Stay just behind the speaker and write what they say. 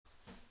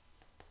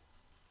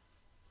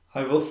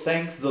I will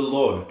thank the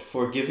Lord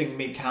for giving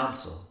me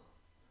counsel.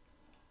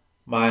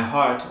 My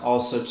heart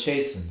also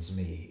chastens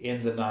me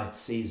in the night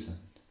season.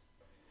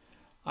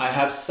 I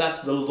have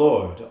set the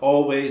Lord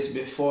always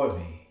before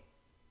me.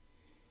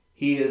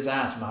 He is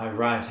at my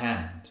right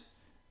hand,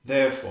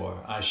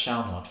 therefore I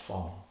shall not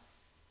fall.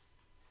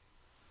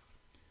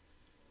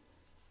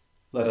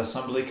 Let us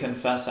humbly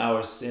confess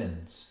our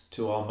sins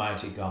to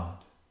Almighty God.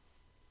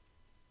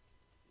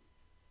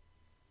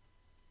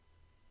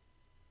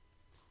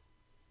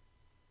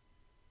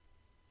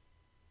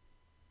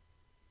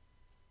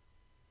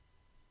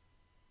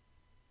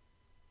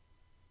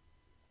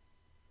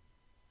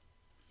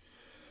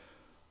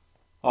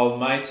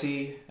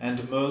 Almighty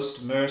and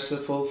most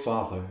merciful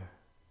Father,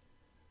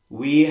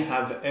 we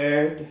have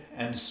erred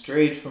and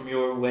strayed from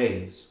your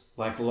ways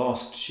like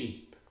lost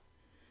sheep.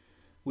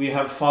 We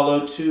have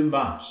followed too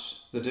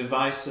much the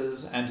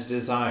devices and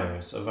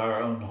desires of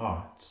our own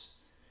hearts.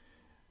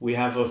 We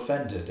have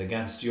offended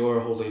against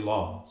your holy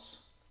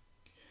laws.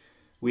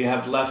 We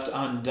have left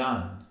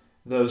undone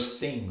those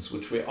things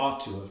which we ought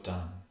to have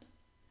done,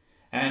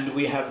 and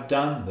we have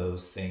done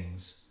those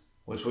things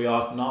which we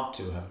ought not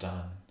to have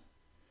done.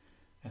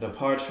 And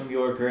apart from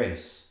your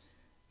grace,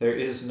 there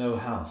is no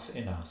health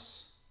in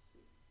us.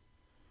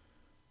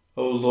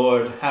 O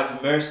Lord,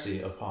 have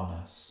mercy upon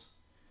us.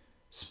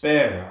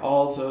 Spare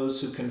all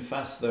those who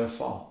confess their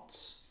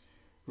faults.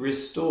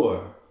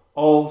 Restore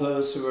all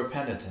those who are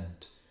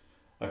penitent,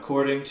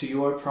 according to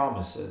your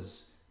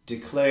promises,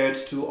 declared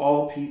to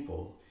all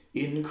people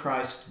in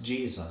Christ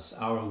Jesus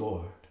our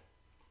Lord.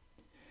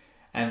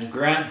 And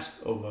grant,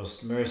 O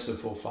most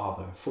merciful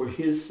Father, for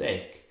his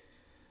sake,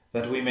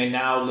 that we may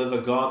now live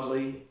a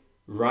godly,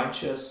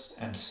 righteous,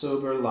 and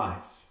sober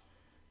life,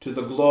 to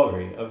the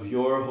glory of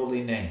your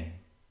holy name.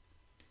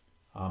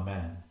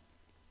 Amen.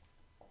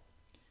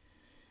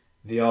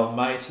 The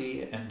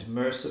Almighty and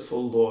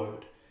merciful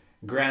Lord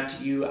grant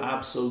you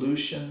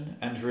absolution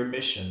and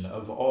remission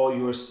of all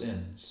your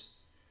sins,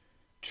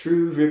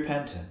 true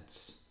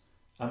repentance,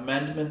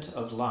 amendment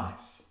of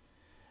life,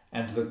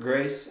 and the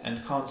grace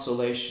and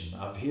consolation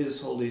of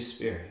his Holy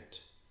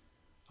Spirit.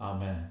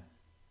 Amen.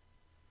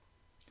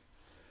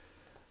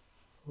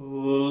 O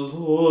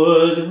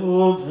Lord,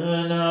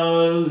 open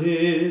our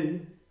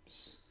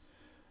lips,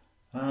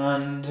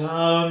 and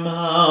our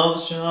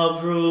mouth shall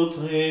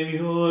proclaim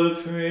your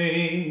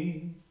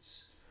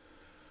praise.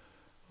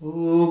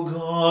 O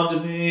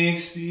God, make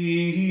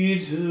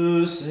speed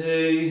to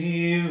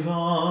save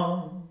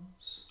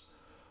us.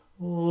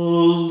 O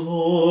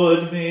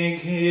Lord, make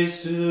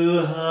haste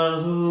to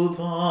help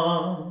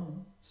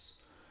us.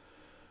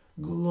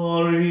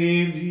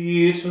 Glory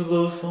be to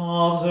the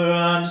Father,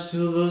 and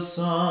to the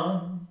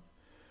Son,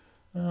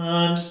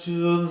 and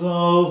to the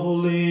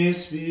Holy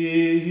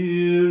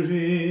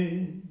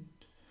Spirit,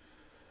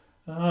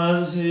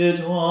 as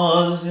it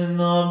was in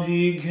the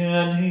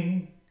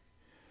beginning,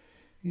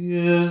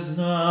 is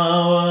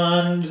now,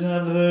 and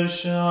ever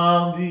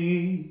shall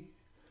be,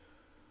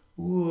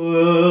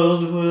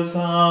 world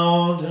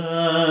without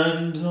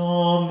end.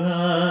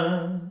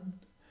 Amen.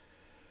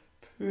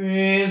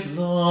 Praise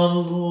the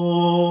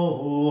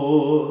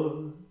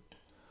Lord.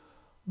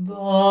 The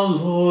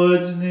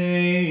Lord's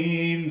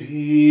name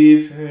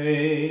be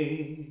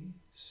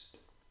praised.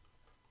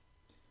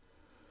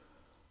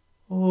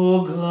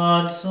 O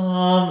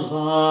gladsome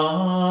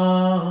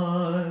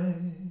light,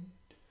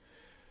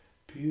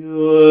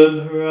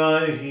 pure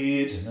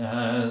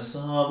brightness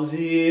of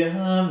the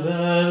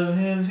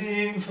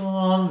ever-living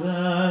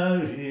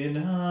Father in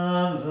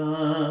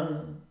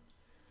heaven,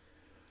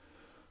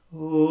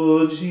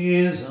 O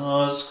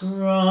Jesus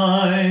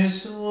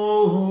Christ,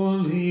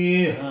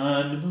 holy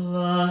and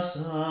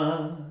blessed,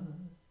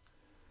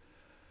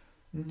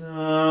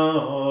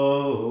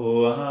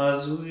 now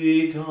as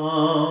we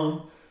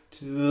come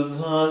to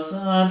the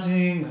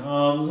setting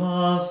of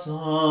the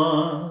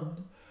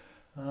sun,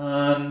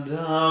 and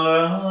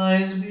our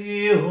eyes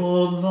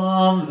behold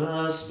the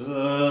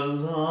vesper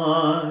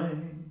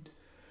light,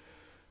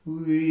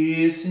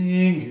 we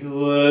sing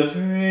your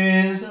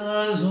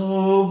praises,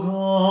 O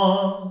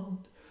God,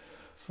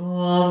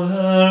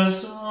 Father,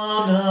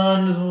 Son,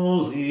 and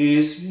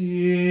Holy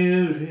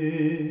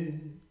Spirit.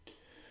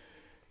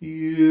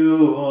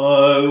 You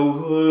are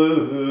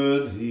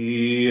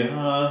worthy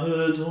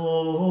at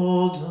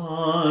all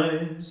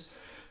times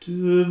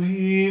to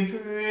be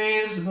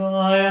praised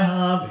by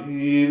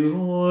happy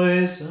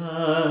voices.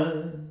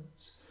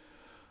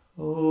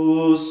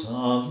 O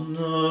Son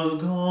of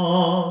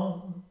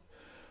God,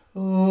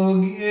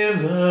 O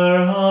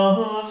Giver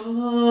of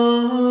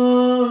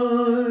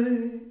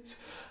life,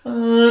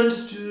 and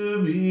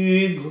to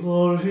be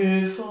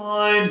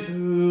glorified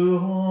through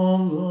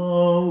all the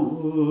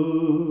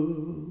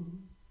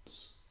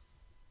worlds.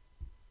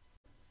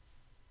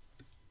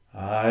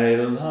 I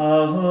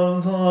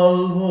love the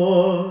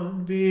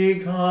Lord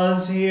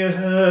because he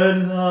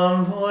heard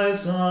the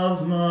voice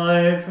of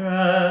my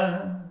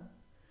prayer,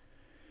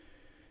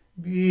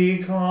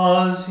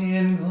 because he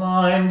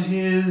inclined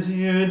his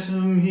ear to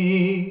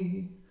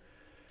me.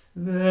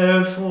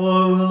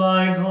 Therefore will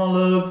I call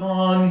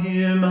upon him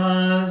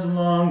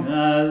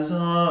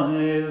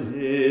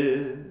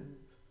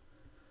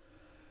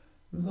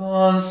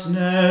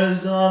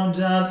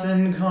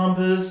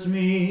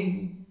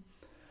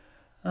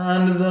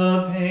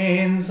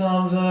chains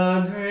of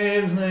the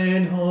grave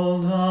laid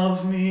hold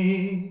of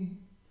me.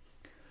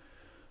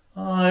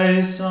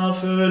 I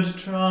suffered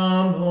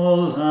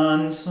trouble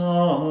and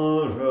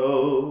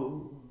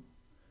sorrow.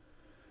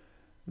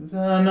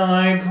 Then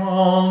I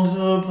called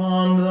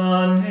upon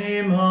the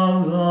name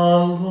of the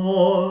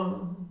Lord.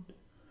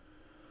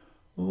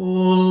 O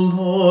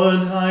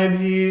Lord, I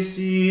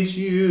beseech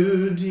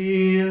you,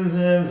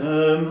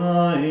 deliver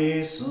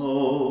my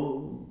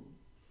soul.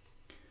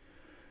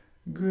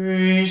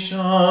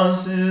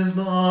 Gracious is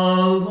the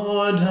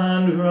Lord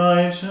and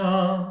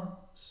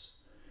righteous.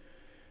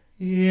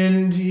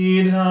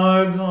 Indeed,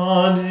 our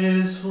God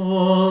is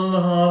full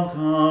of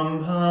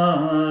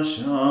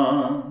compassion.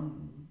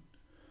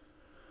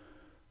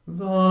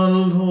 The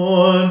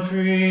Lord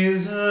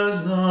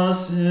preserves the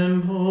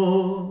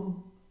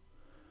simple.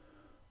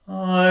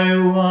 I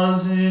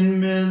was in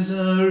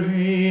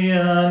misery,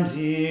 and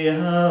he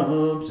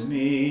helped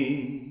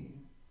me.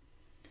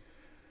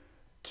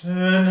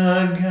 Turn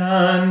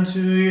again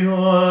to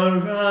your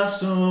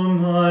rest, O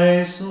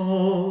my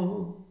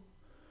soul,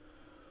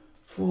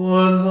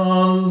 for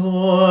the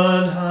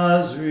Lord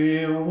has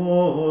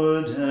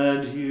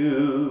rewarded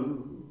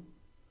you.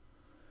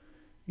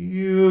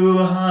 You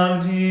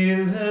have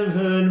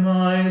delivered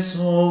my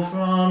soul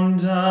from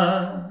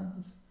death,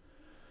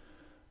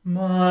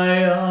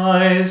 my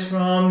eyes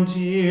from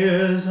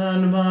tears,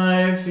 and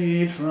my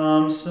feet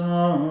from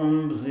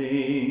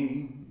stumbling.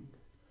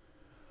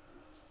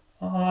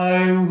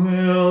 I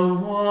will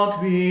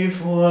walk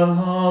before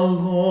the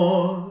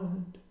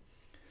Lord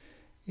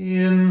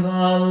in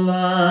the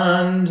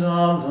land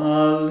of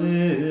the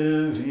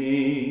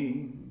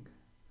living.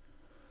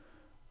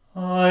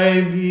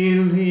 I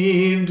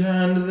believed,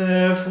 and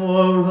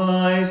therefore will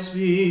I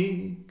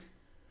speak.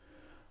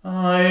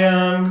 I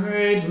am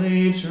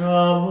greatly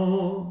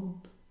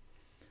troubled.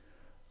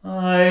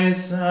 I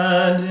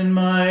said in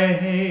my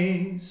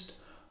haste,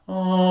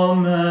 all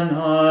men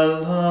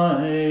are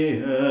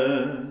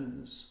liars.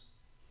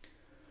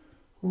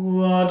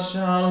 What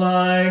shall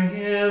I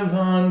give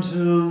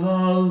unto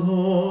the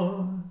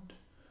Lord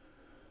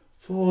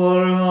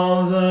for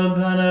all the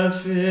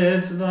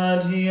benefits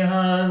that he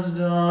has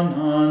done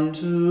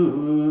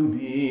unto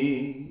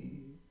me?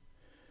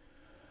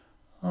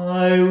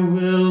 I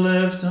will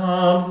lift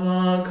up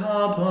the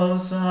cup of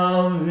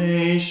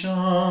salvation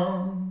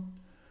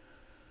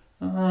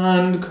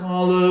and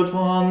call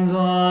upon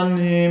the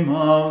name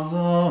of the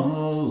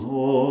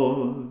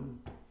Lord.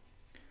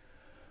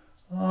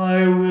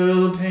 I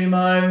will pay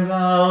my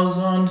vows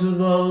unto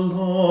the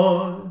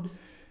Lord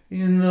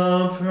in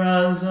the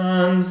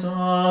presence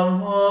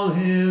of all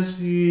his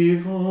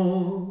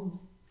people.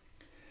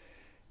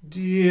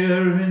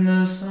 Dear in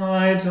the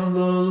sight of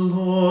the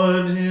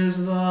Lord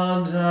is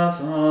the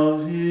death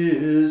of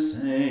his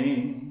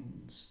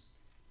saints.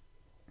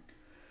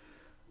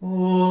 O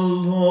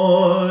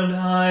Lord,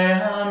 I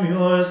am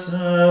your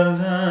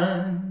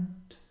servant.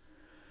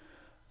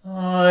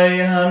 I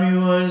am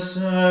your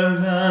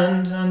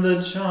servant and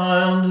the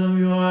child of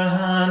your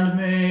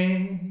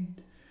handmaid.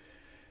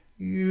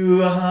 You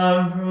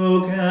have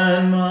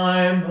broken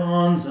my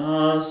bonds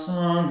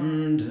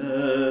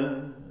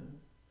asunder.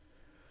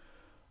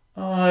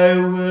 I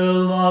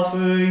will offer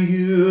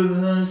you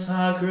the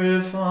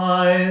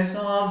sacrifice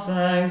of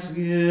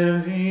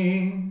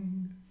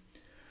thanksgiving,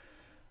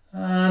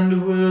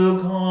 and will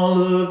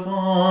call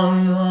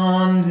upon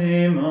the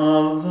name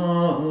of the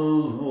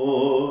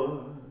Lord.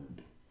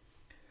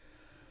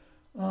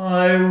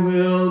 I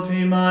will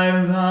pay my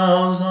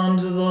vows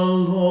unto the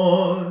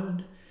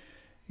Lord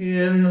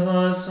in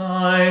the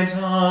sight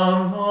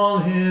of all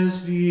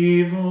his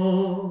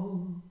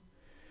people,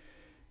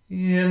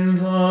 in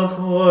the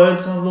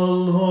courts of the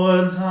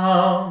Lord's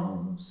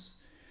house,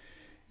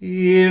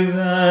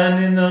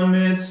 even in the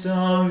midst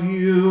of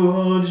you,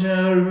 O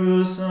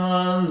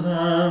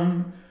Jerusalem.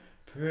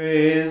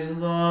 Praise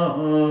the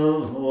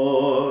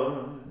Lord.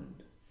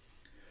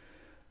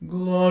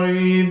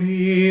 Glory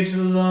be to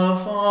the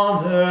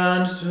Father,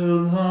 and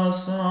to the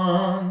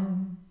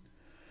Son,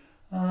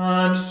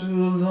 and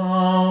to the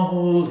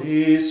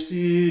Holy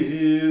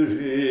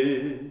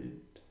Spirit,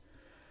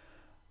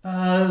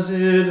 as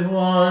it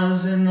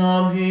was in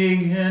the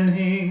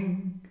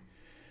beginning,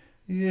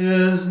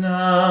 is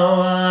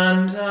now,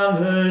 and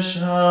ever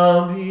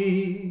shall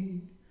be,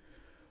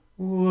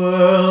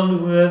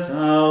 world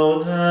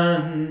without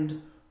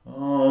end.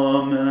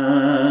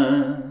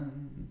 Amen.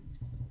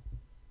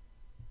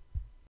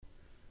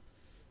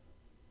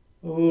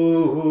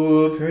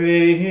 Oh,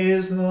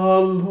 praise the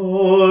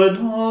Lord,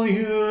 all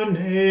you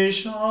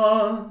nations.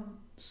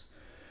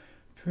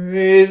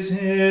 Praise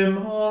him,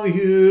 all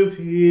you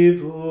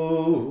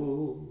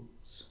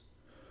peoples.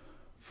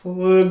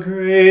 For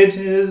great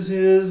is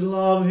his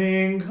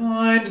loving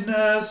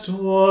kindness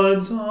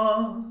towards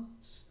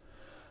us,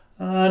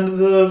 and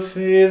the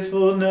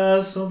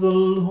faithfulness of the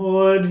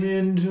Lord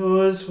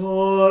endures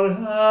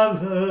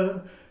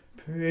forever.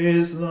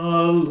 Praise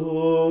the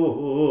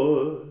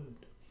Lord.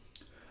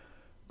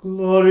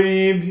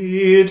 Glory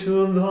be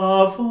to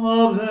the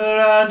Father,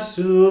 and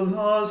to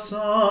the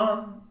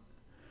Son,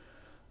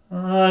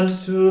 and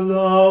to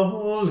the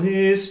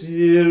Holy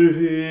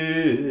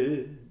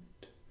Spirit,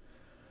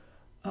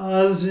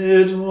 as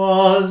it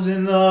was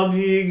in the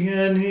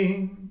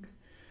beginning,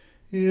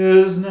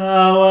 is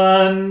now,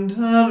 and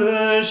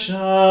ever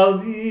shall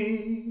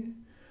be,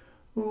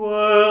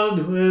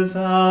 world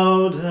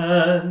without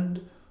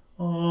end.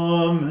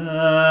 Amen.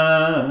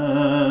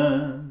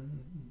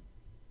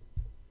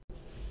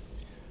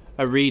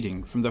 A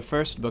reading from the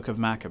first book of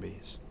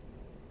Maccabees.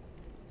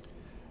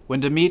 When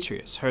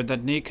Demetrius heard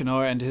that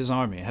Nicanor and his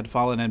army had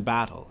fallen in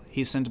battle,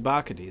 he sent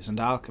Bacchides and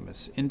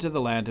Alcimus into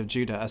the land of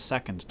Judah a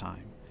second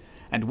time,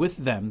 and with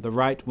them the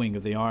right wing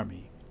of the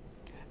army.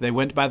 They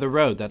went by the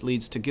road that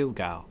leads to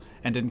Gilgal,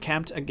 and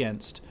encamped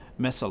against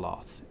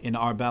Mesaloth in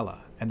Arbela,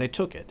 and they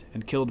took it,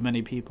 and killed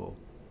many people.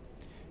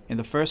 In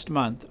the first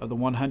month of the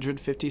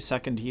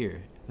 152nd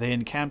year, they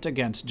encamped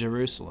against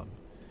Jerusalem.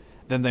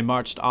 Then they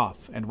marched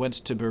off, and went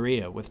to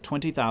Berea with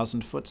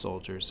 20,000 foot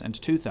soldiers and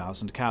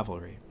 2,000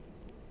 cavalry.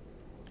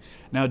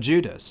 Now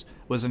Judas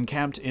was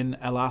encamped in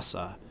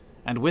Elasa,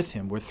 and with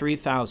him were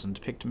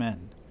 3,000 picked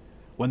men.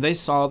 When they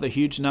saw the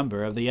huge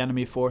number of the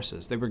enemy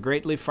forces, they were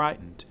greatly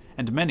frightened,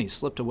 and many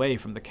slipped away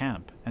from the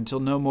camp, until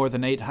no more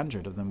than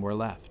 800 of them were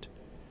left.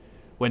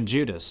 When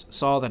Judas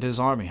saw that his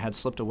army had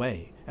slipped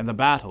away, and the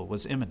battle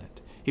was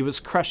imminent, he was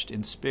crushed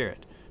in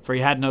spirit, for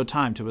he had no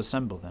time to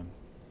assemble them.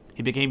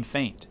 He became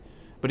faint,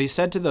 but he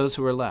said to those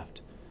who were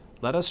left,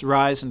 "Let us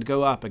rise and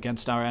go up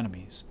against our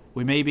enemies.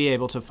 We may be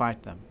able to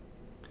fight them."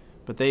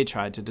 But they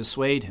tried to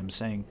dissuade him,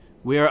 saying,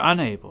 "We are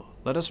unable.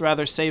 Let us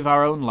rather save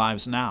our own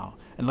lives now,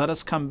 and let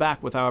us come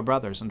back with our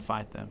brothers and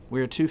fight them.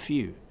 We are too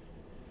few."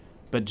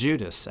 But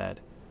Judas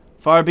said,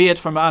 "Far be it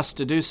from us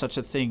to do such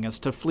a thing as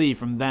to flee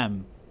from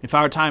them. If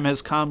our time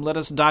has come, let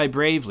us die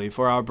bravely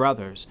for our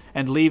brothers,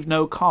 and leave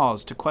no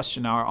cause to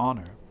question our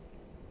honor."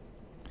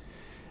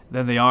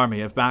 Then the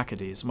army of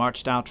Bacchides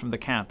marched out from the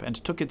camp, and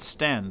took its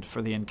stand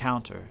for the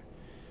encounter.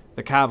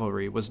 The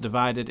cavalry was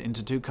divided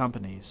into 2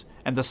 companies,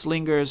 and the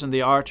slingers and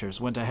the archers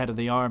went ahead of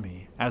the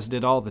army, as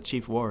did all the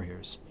chief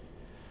warriors.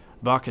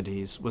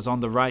 Bacchides was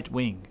on the right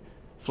wing.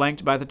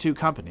 Flanked by the 2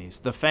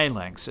 companies, the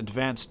phalanx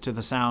advanced to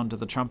the sound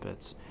of the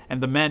trumpets,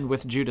 and the men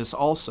with Judas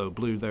also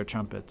blew their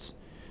trumpets.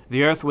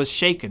 The earth was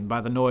shaken by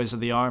the noise of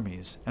the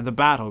armies, and the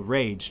battle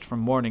raged from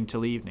morning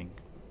till evening.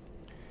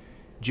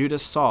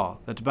 Judas saw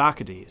that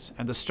Bacchides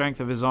and the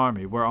strength of his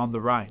army were on the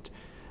right.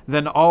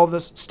 Then all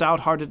the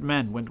stout-hearted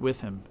men went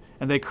with him,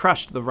 and they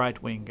crushed the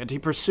right wing, and he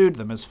pursued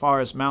them as far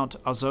as Mount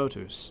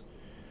Azotus.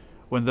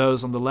 When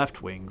those on the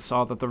left wing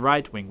saw that the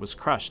right wing was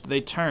crushed,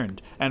 they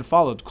turned and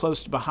followed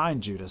close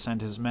behind Judas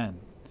and his men.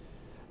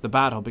 The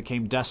battle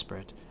became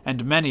desperate,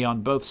 and many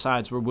on both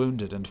sides were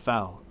wounded and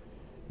fell.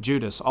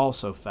 Judas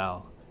also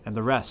fell, and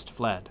the rest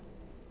fled.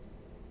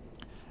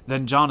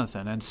 Then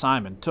Jonathan and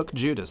Simon took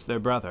Judas their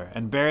brother,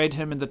 and buried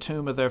him in the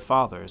tomb of their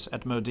fathers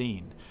at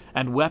Modin,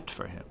 and wept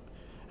for him.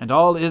 And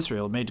all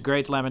Israel made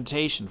great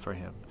lamentation for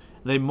him.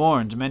 They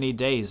mourned many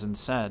days, and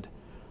said,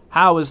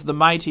 "How is the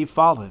mighty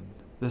fallen,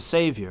 the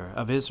Saviour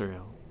of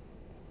Israel?"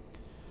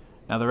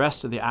 Now the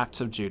rest of the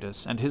acts of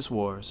Judas, and his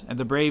wars, and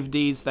the brave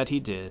deeds that he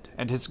did,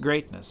 and his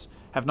greatness,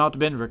 have not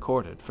been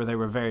recorded, for they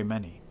were very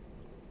many.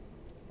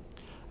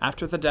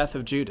 After the death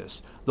of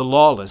Judas, the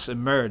lawless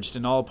emerged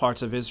in all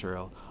parts of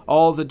Israel.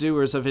 All the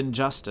doers of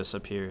injustice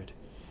appeared.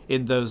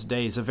 In those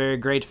days a very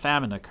great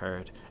famine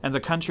occurred, and the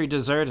country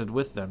deserted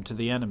with them to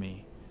the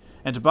enemy.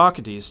 And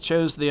Bacchides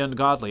chose the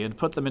ungodly, and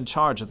put them in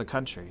charge of the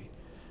country.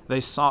 They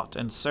sought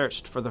and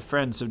searched for the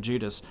friends of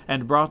Judas,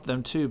 and brought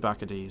them to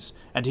Bacchides,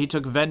 and he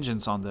took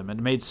vengeance on them,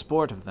 and made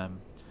sport of them.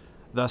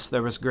 Thus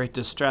there was great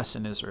distress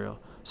in Israel,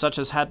 such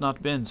as had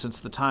not been since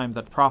the time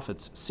that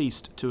prophets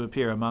ceased to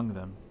appear among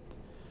them.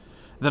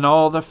 Then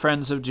all the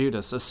friends of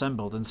Judas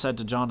assembled, and said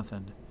to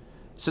Jonathan,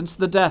 "Since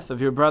the death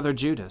of your brother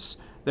Judas,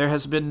 there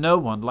has been no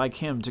one like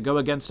him to go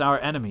against our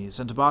enemies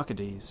and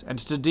Bacchides, and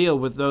to deal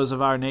with those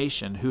of our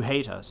nation who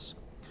hate us.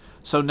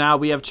 So now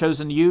we have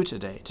chosen you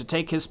today to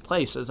take his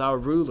place as our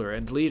ruler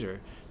and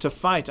leader, to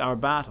fight our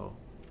battle."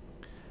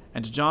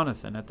 And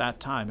Jonathan at that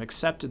time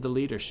accepted the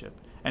leadership,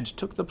 and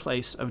took the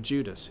place of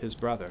Judas his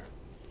brother.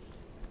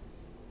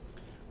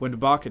 When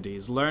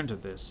Bacchides learned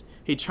of this,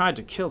 he tried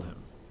to kill him.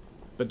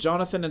 But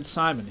Jonathan and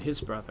Simon his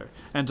brother,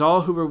 and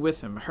all who were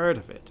with him, heard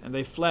of it, and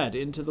they fled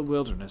into the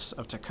wilderness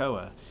of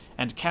Tekoa,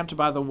 and camped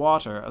by the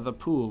water of the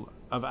pool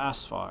of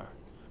Asphar.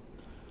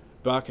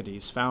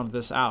 Bacchides found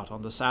this out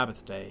on the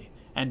Sabbath day,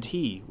 and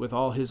he, with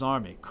all his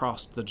army,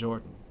 crossed the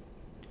Jordan.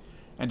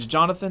 And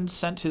Jonathan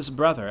sent his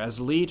brother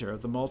as leader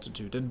of the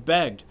multitude, and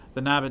begged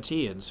the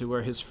Nabateans, who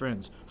were his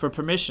friends, for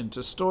permission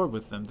to store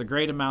with them the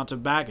great amount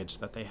of baggage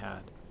that they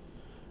had.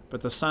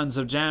 But the sons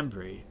of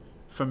Jambri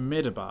from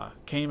Midabah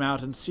came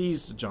out and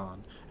seized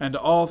John, and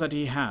all that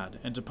he had,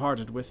 and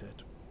departed with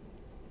it.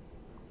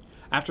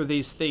 After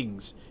these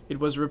things it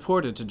was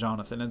reported to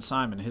Jonathan and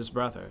Simon his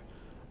brother,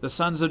 "The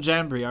sons of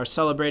Jambri are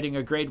celebrating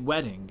a great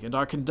wedding, and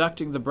are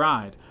conducting the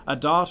bride, a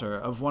daughter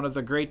of one of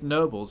the great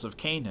nobles of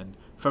Canaan,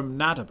 from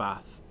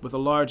Nadabath, with a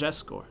large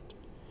escort."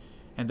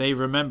 And they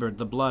remembered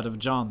the blood of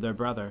John their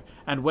brother,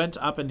 and went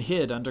up and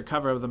hid under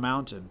cover of the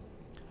mountain.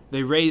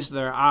 They raised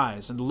their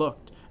eyes and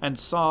looked, and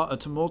saw a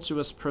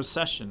tumultuous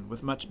procession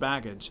with much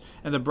baggage,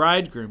 and the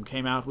bridegroom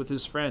came out with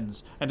his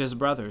friends and his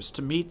brothers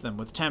to meet them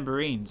with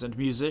tambourines and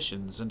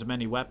musicians and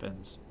many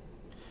weapons.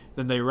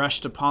 Then they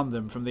rushed upon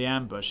them from the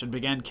ambush and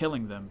began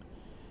killing them.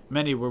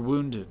 Many were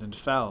wounded and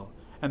fell,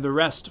 and the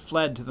rest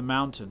fled to the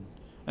mountain,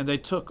 and they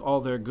took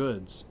all their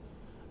goods.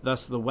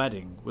 Thus the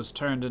wedding was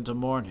turned into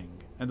mourning,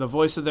 and the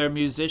voice of their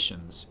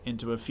musicians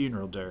into a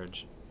funeral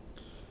dirge.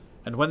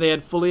 And when they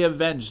had fully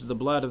avenged the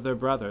blood of their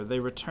brother, they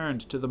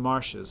returned to the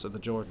marshes of the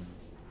Jordan.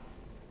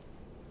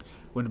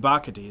 When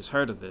Bacchides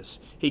heard of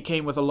this, he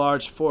came with a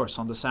large force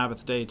on the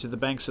Sabbath day to the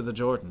banks of the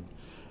Jordan.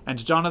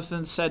 And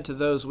Jonathan said to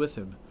those with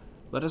him,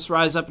 "Let us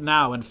rise up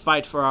now and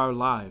fight for our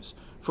lives,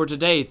 for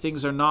today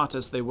things are not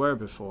as they were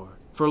before.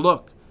 For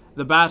look,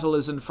 the battle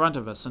is in front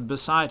of us and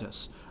beside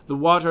us. The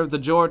water of the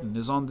Jordan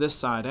is on this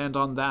side and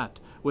on that,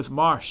 with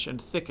marsh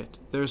and thicket.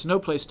 There is no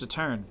place to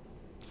turn.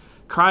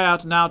 Cry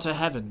out now to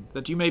heaven,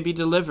 that you may be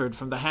delivered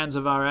from the hands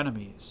of our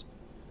enemies."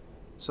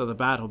 So the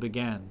battle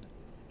began,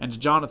 and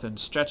Jonathan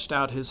stretched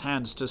out his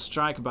hands to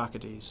strike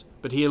Bacchides,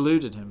 but he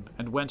eluded him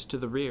and went to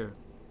the rear.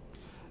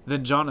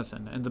 Then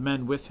Jonathan and the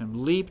men with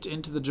him leaped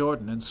into the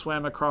Jordan and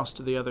swam across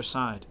to the other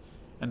side,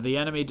 and the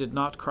enemy did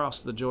not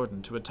cross the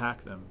Jordan to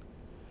attack them.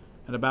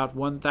 And about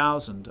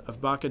 1,000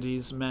 of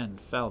Bacchides' men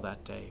fell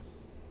that day.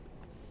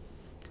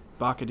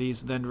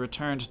 Bacchides then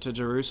returned to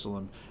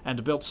Jerusalem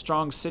and built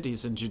strong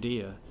cities in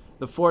Judea,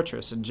 the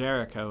fortress in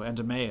Jericho and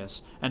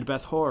Emmaus, and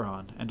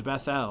Beth-horon, and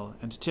Bethel,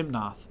 and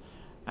Timnath,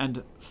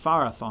 and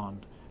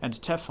Pharathon, and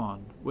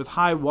Tephon, with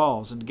high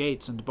walls and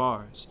gates and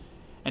bars.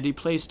 And he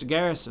placed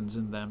garrisons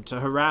in them to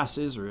harass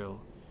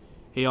Israel.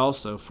 He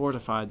also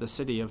fortified the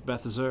city of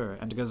Bethzur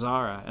and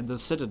Gazara and the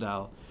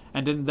citadel,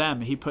 and in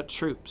them he put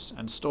troops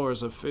and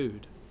stores of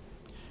food.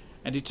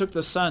 And he took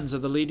the sons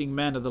of the leading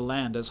men of the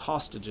land as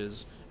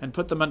hostages, and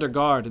put them under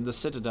guard in the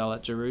citadel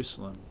at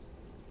Jerusalem.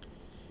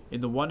 In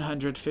the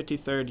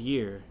 153rd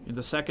year, in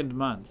the 2nd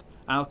month,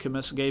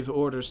 Alcimus gave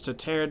orders to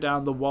tear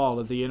down the wall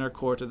of the inner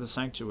court of the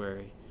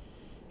sanctuary.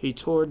 He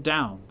tore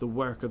down the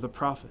work of the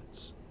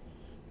prophets.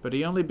 But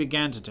he only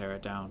began to tear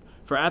it down,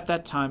 for at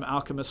that time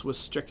Alcimus was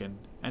stricken,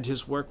 and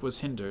his work was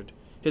hindered.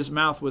 His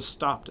mouth was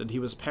stopped, and he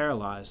was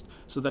paralyzed,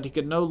 so that he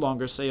could no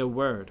longer say a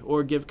word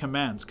or give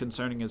commands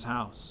concerning his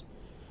house.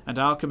 And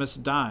Alcimus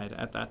died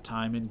at that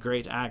time in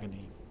great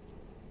agony.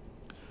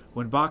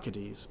 When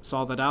Bacchides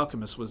saw that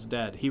Alcimus was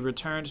dead, he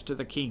returned to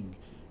the king,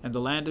 and the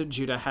land of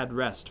Judah had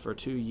rest for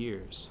 2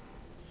 years.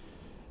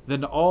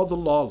 Then all the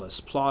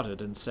lawless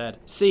plotted and said,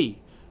 "See,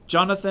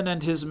 Jonathan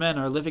and his men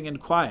are living in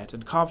quiet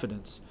and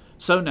confidence.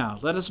 So now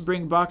let us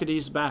bring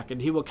Bacchides back,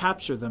 and he will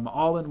capture them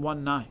all in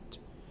one night."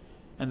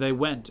 And they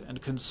went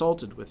and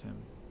consulted with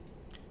him.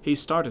 He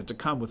started to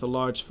come with a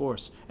large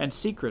force, and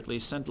secretly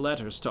sent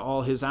letters to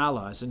all his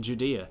allies in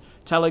Judea,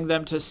 telling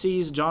them to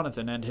seize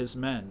Jonathan and his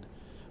men.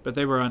 But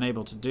they were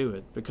unable to do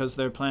it, because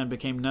their plan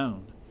became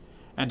known.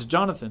 And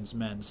Jonathan's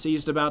men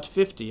seized about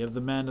 50 of the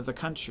men of the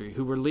country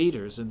who were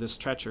leaders in this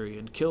treachery,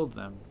 and killed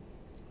them.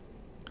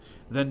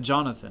 Then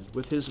Jonathan,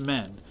 with his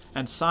men,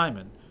 and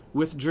Simon,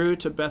 withdrew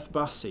to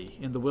Bethbassi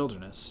in the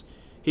wilderness.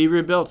 He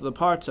rebuilt the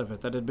parts of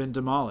it that had been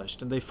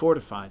demolished, and they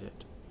fortified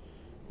it.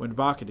 When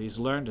Bacchides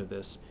learned of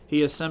this,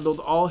 he assembled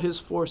all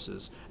his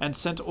forces, and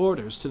sent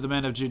orders to the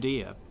men of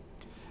Judea.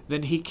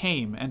 Then he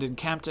came and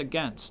encamped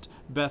against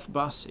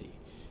Bethbassi.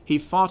 He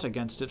fought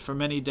against it for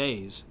many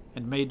days,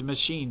 and made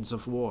machines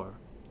of war.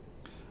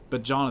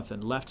 But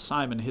Jonathan left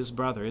Simon his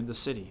brother in the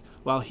city,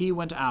 while he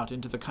went out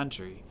into the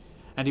country,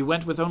 and he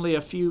went with only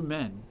a few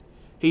men.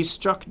 He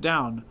struck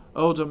down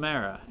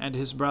Odomera and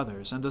his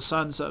brothers, and the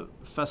sons of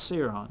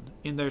Phasiron,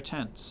 in their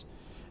tents.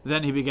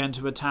 Then he began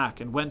to attack,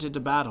 and went into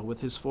battle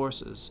with his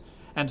forces.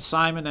 And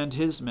Simon and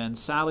his men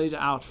sallied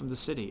out from the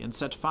city, and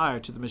set fire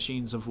to the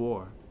machines of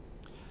war.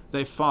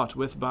 They fought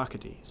with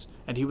Bacchides,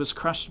 and he was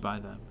crushed by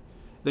them.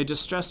 They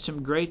distressed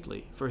him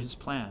greatly for his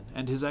plan,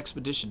 and his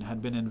expedition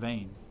had been in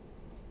vain.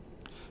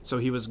 So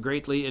he was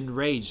greatly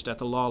enraged at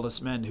the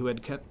lawless men who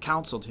had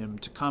counseled him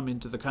to come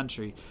into the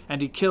country,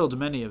 and he killed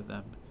many of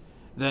them.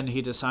 Then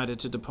he decided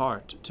to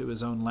depart to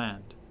his own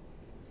land.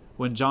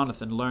 When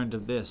Jonathan learned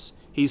of this,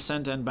 he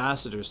sent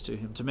ambassadors to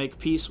him to make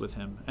peace with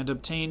him and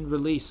obtain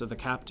release of the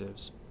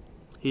captives.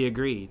 He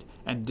agreed,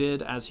 and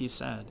did as he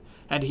said,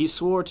 and he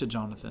swore to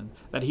Jonathan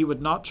that he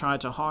would not try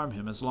to harm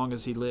him as long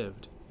as he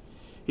lived.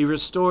 He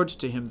restored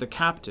to him the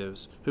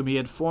captives whom he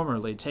had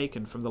formerly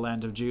taken from the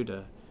land of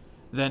Judah.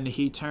 Then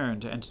he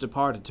turned and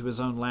departed to his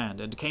own land,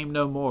 and came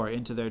no more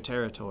into their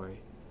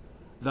territory.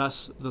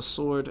 Thus the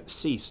sword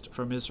ceased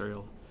from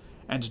Israel.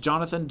 And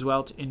Jonathan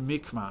dwelt in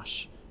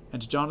Michmash,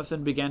 and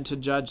Jonathan began to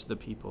judge the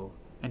people,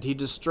 and he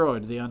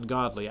destroyed the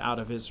ungodly out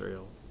of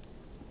Israel.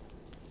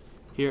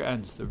 Here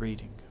ends the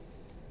reading.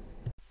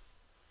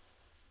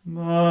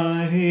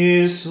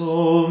 My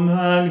soul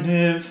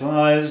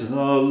magnifies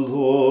the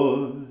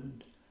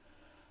Lord,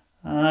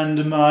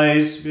 and my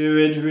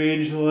spirit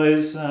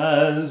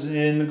rejoices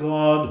in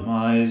God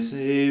my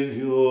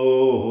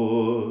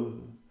Saviour.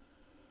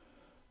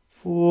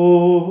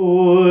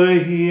 For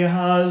he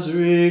has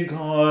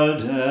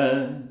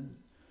regarded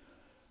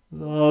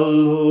the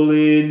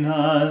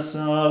lowliness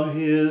of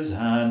his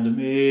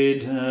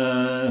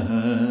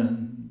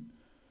handmaiden.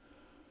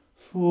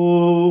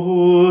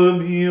 For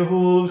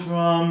behold,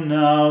 from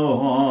now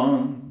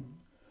on,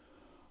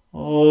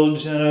 all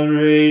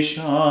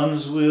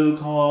generations will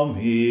call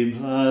me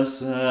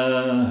blessed.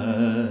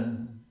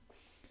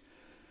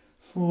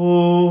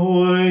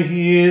 For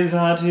he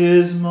that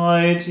is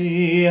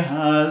mighty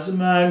has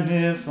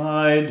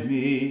magnified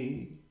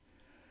me,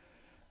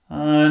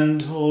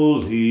 and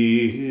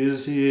holy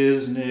is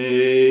his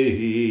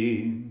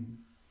name.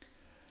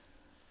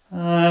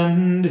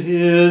 And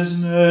his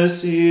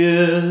mercy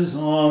is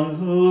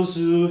on those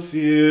who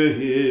fear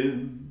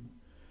him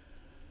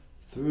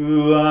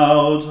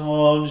throughout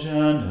all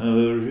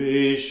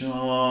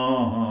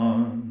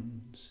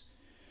generations.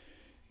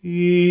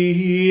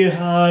 He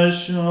has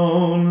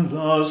shown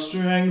the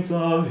strength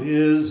of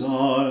his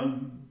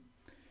arm.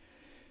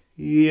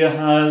 He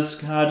has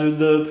scattered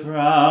the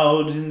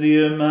proud in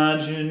the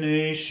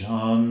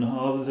imagination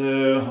of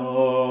their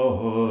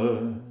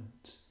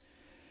hearts.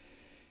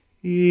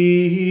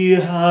 He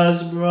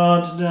has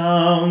brought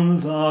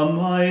down the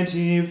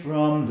mighty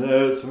from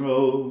their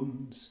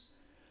thrones,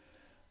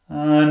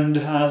 and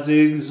has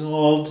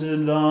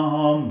exalted the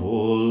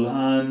humble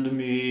and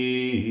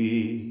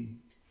meek.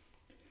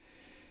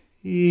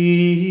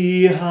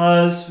 He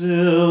has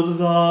filled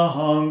the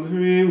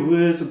hungry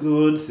with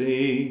good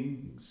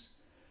things,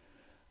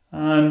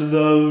 and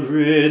the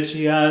rich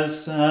he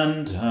has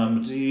sent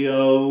empty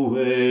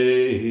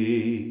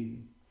away.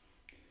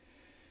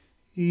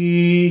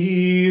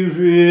 He,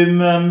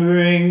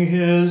 remembering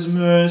his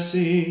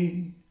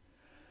mercy,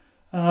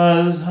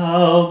 has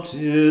helped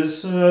his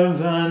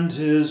servant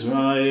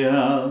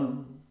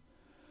Israel,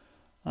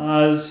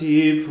 as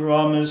he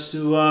promised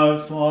to our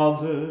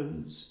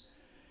fathers,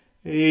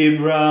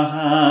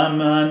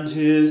 Abraham and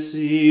his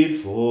seed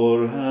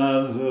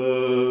forever.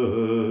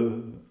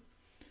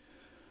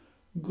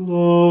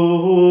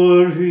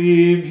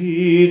 Glory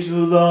be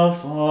to the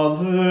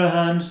Father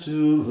and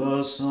to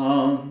the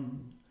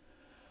Son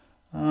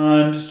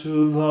and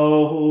to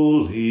the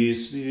Holy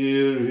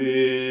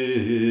Spirit,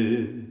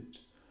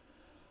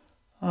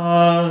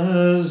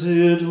 as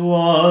it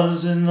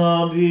was in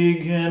the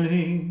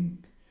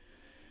beginning,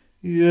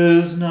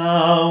 is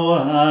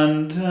now,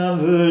 and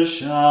ever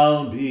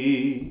shall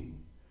be,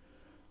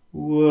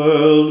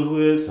 world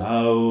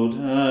without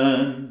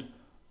end.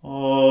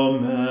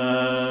 Amen.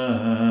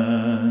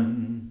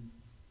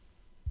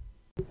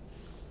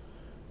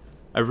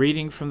 A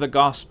reading from the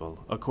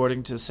Gospel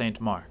according to St.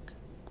 Mark.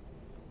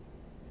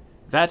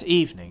 That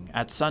evening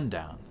at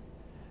sundown,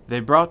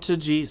 they brought to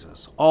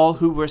Jesus all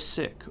who were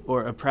sick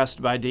or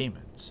oppressed by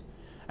demons,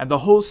 and the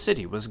whole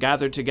city was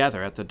gathered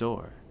together at the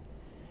door.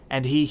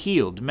 And he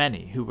healed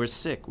many who were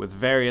sick with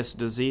various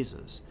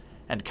diseases,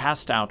 and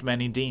cast out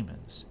many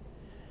demons.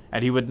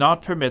 And he would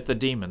not permit the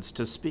demons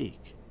to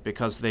speak,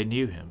 because they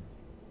knew him.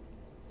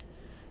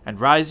 And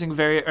rising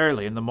very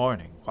early in the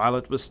morning, while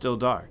it was still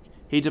dark,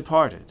 he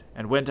departed,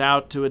 and went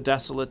out to a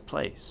desolate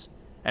place,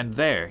 and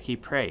there he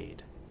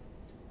prayed.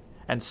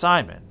 And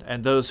Simon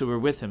and those who were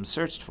with him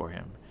searched for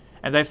him,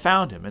 and they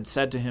found him, and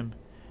said to him,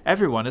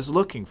 "Everyone is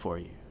looking for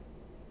you."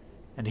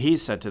 And he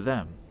said to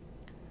them,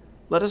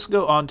 "Let us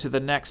go on to the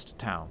next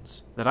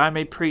towns, that I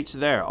may preach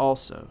there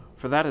also,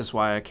 for that is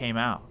why I came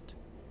out."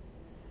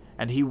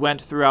 And he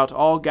went throughout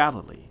all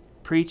Galilee,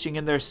 preaching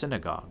in their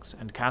synagogues,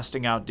 and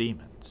casting out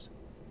demons.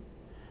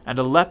 And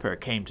a leper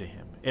came to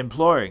him,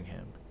 imploring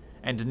him,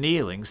 and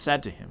kneeling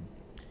said to him,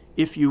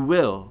 "If you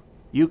will,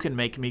 you can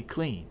make me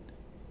clean."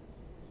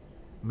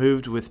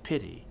 Moved with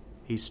pity,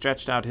 he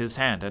stretched out his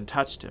hand and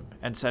touched him,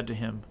 and said to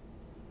him,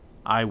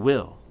 "I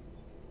will,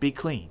 be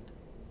clean."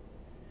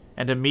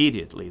 And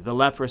immediately the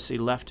leprosy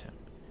left him,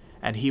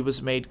 and he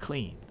was made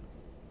clean.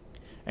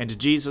 And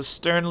Jesus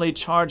sternly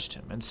charged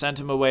him, and sent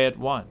him away at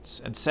once,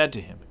 and said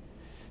to him,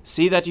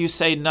 "See that you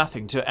say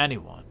nothing to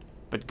anyone,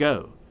 but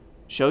go,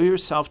 show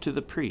yourself to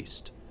the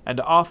priest, and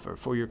offer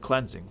for your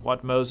cleansing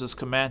what Moses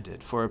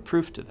commanded for a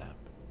proof to them."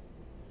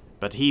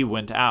 But he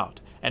went out,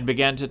 and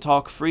began to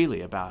talk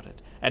freely about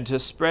it, and to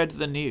spread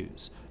the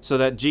news, so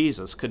that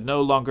Jesus could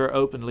no longer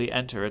openly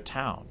enter a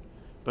town,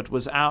 but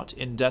was out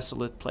in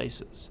desolate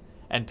places,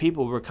 and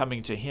people were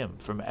coming to him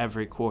from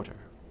every quarter.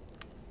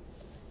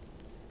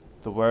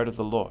 The word of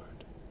the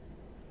Lord.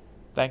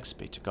 Thanks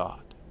be to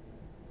God.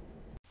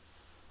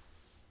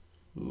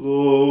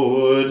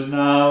 Lord,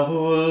 now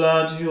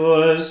let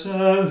your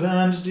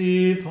servant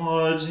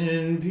depart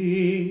in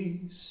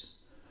peace,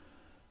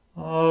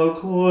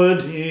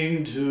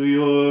 according to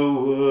your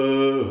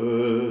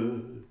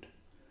word.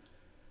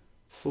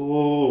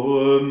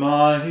 For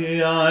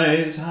my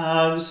eyes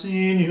have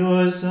seen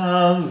your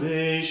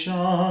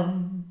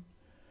salvation,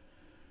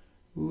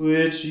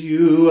 which which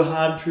you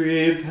have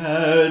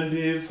prepared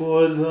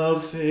before the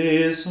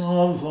face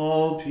of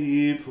all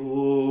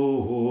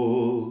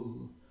people,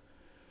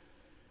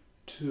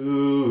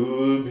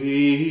 to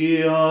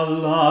be a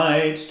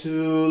light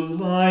to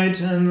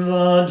lighten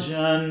the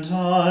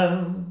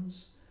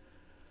Gentiles,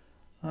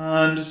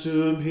 and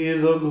to be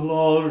the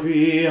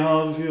glory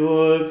of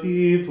your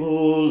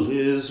people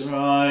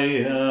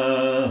Israel.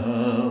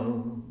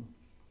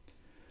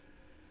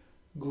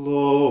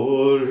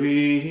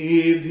 Glory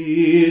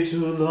be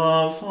to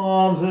the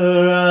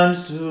Father and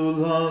to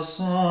the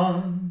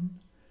Son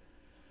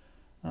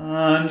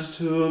and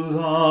to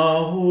the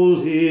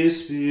Holy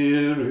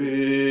Spirit,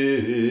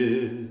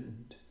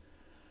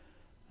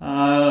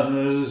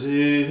 as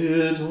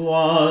it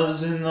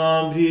was in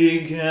the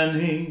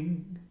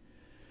beginning,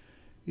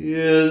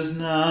 is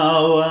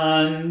now,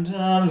 and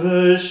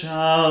ever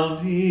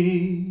shall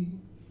be,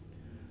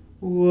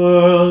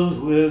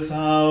 world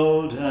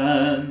without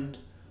end.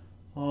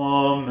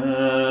 Amen.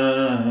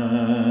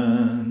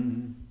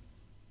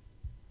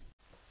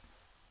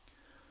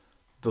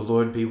 The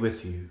Lord be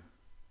with you.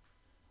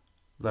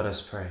 Let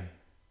us pray.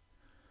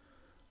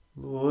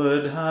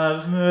 Lord,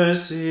 have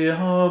mercy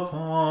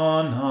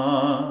upon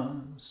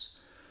us.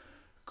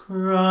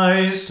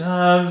 Christ,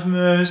 have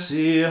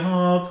mercy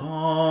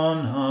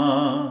upon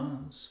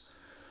us.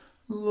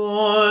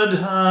 Lord,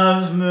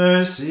 have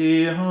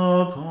mercy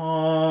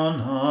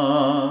upon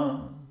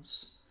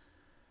us.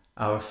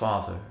 Our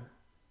Father,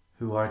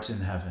 who art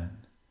in heaven,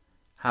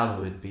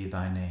 hallowed be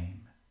thy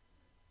name.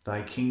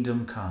 Thy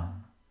kingdom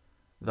come,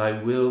 thy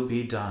will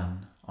be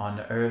done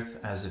on earth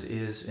as it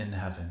is in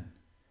heaven.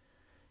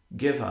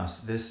 Give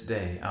us this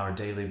day our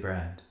daily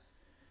bread,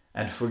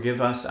 and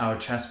forgive us our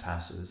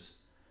trespasses,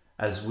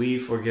 as we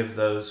forgive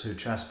those who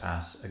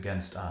trespass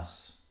against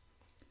us.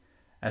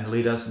 And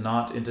lead us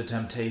not into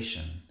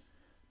temptation,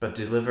 but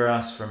deliver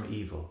us from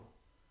evil.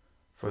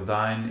 For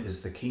thine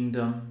is the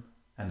kingdom,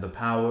 and the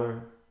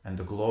power, and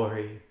the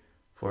glory,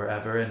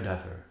 forever and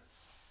ever.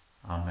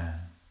 Amen.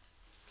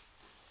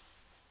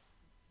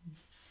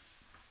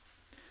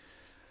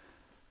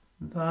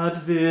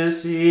 That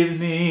this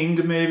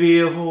evening may be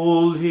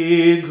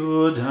holy,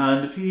 good,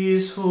 and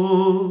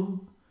peaceful,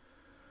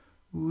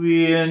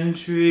 we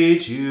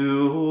entreat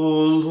you,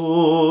 O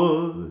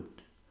Lord,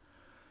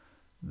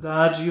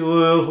 that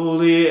your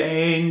holy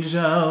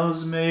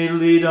angels may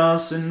lead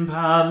us in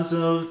paths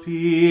of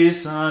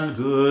peace and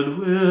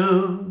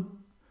goodwill.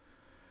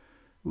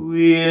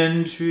 We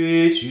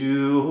entreat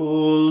you,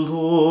 O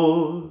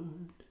Lord,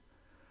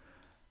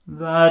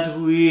 that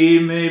we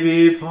may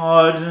be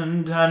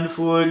pardoned and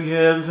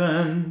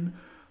forgiven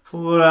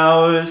for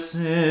our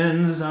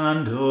sins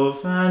and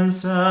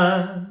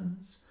offenses.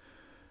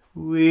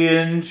 We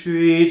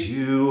entreat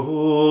you,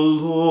 O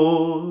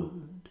Lord,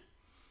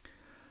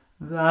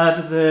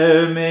 that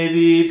there may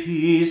be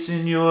peace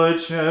in your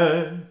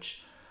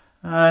church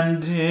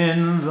and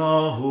in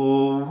the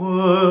whole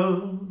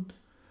world.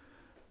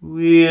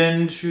 We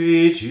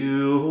entreat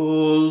you,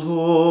 O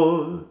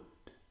Lord,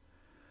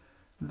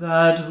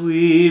 that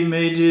we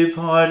may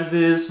depart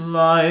this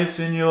life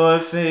in your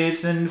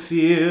faith and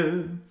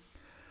fear,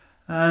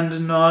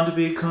 and not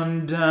be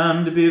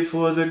condemned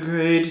before the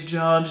great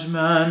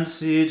judgment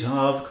seat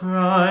of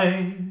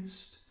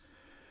Christ.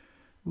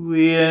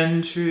 We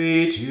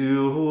entreat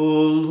you,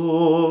 O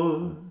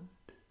Lord,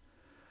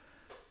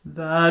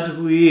 that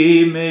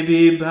we may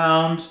be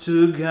bound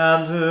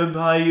together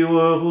by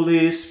your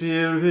Holy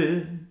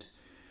Spirit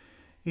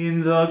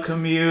in the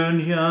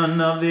communion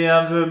of the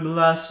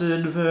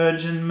ever-blessed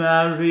Virgin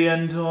Mary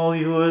and all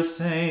your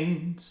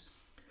saints,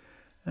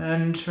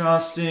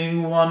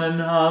 entrusting one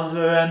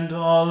another and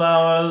all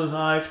our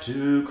life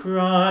to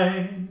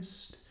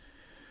Christ.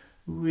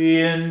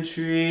 We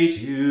entreat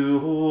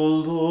you, O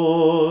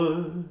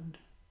Lord.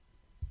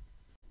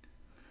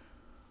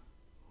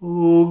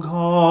 O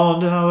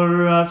God, our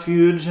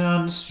refuge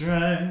and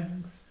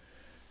strength,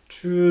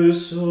 true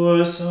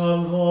source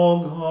of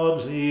all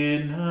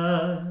godliness,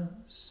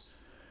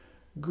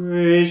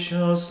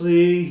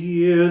 graciously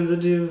hear the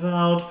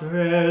devout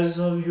prayers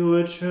of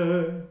your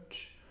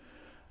church,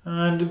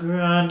 and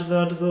grant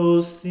that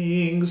those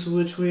things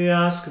which we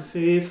ask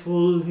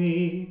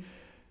faithfully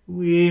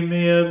we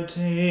may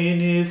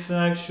obtain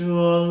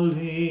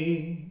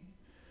effectually.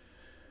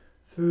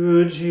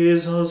 Through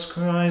Jesus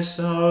Christ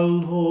our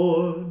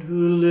Lord,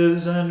 who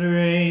lives and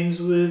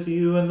reigns with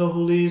you in the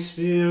Holy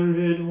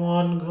Spirit,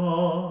 one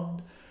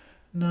God,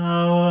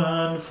 now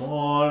and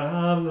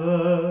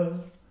forever.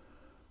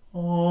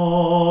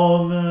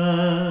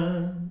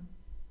 Amen.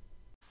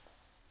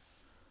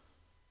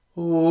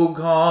 O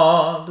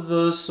God,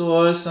 the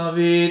source of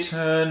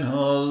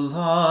eternal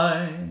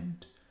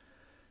light,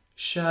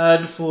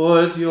 shed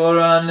forth your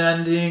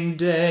unending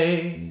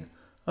day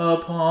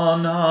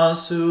upon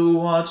us who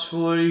watch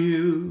for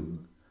you,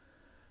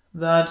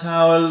 that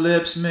our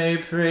lips may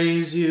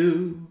praise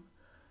you,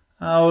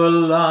 our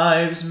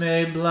lives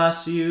may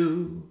bless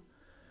you,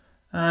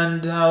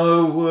 and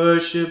our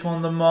worship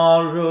on the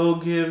morrow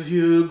give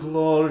you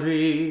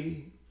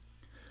glory.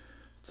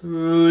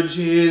 Through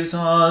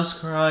Jesus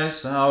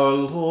Christ our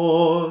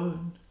Lord.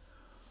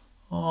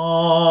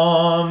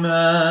 Amen.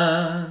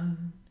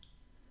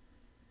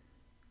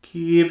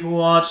 Keep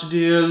watch,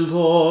 dear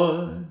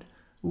Lord,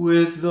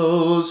 with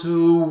those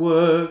who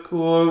work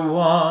or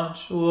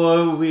watch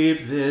or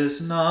weep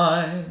this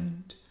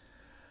night,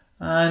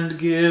 and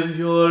give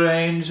your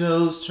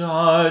angels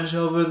charge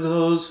over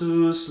those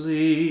who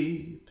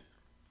sleep.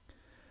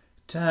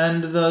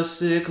 Tend the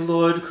sick,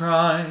 Lord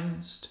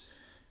Christ.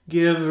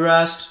 Give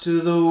rest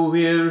to the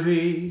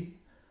weary.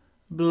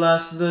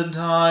 Bless the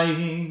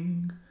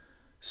dying.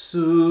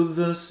 Soothe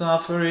the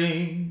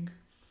suffering.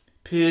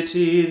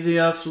 Pity the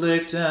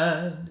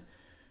afflicted.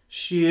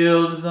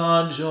 Shield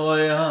the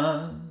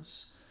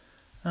joyous.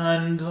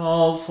 And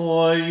all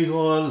for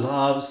your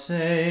love's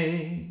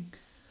sake.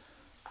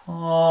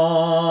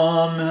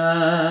 Amen.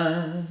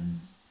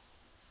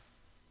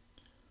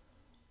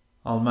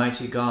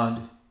 Almighty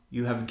God,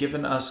 you have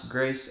given us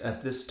grace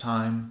at this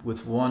time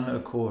with one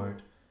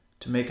accord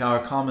to make our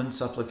common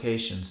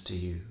supplications to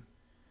you.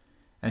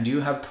 And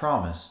you have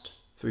promised,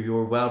 through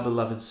your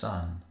well-beloved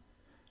Son,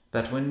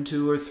 that when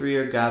 2 or 3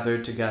 are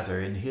gathered together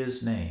in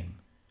his name,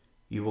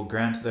 you will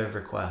grant their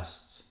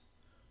requests.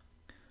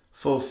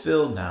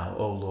 Fulfill now,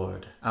 O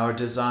Lord, our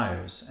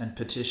desires and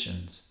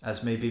petitions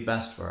as may be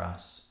best for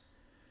us,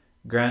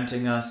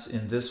 granting us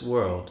in this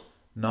world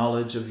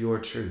knowledge of your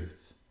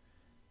truth,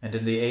 and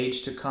in the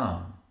age to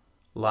come,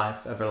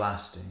 life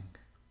everlasting.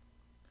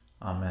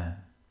 Amen.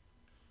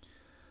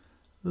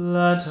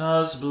 Let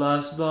us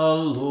bless the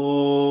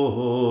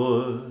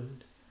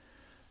Lord.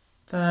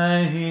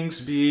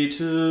 Thanks be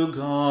to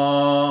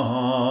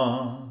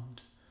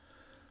God.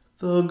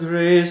 The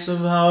grace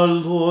of our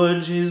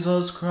Lord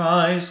Jesus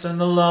Christ, and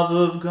the love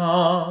of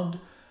God,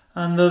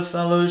 and the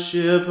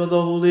fellowship of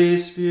the Holy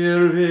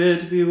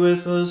Spirit be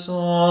with us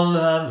all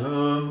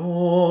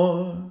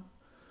evermore.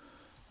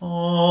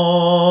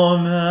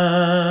 Amen.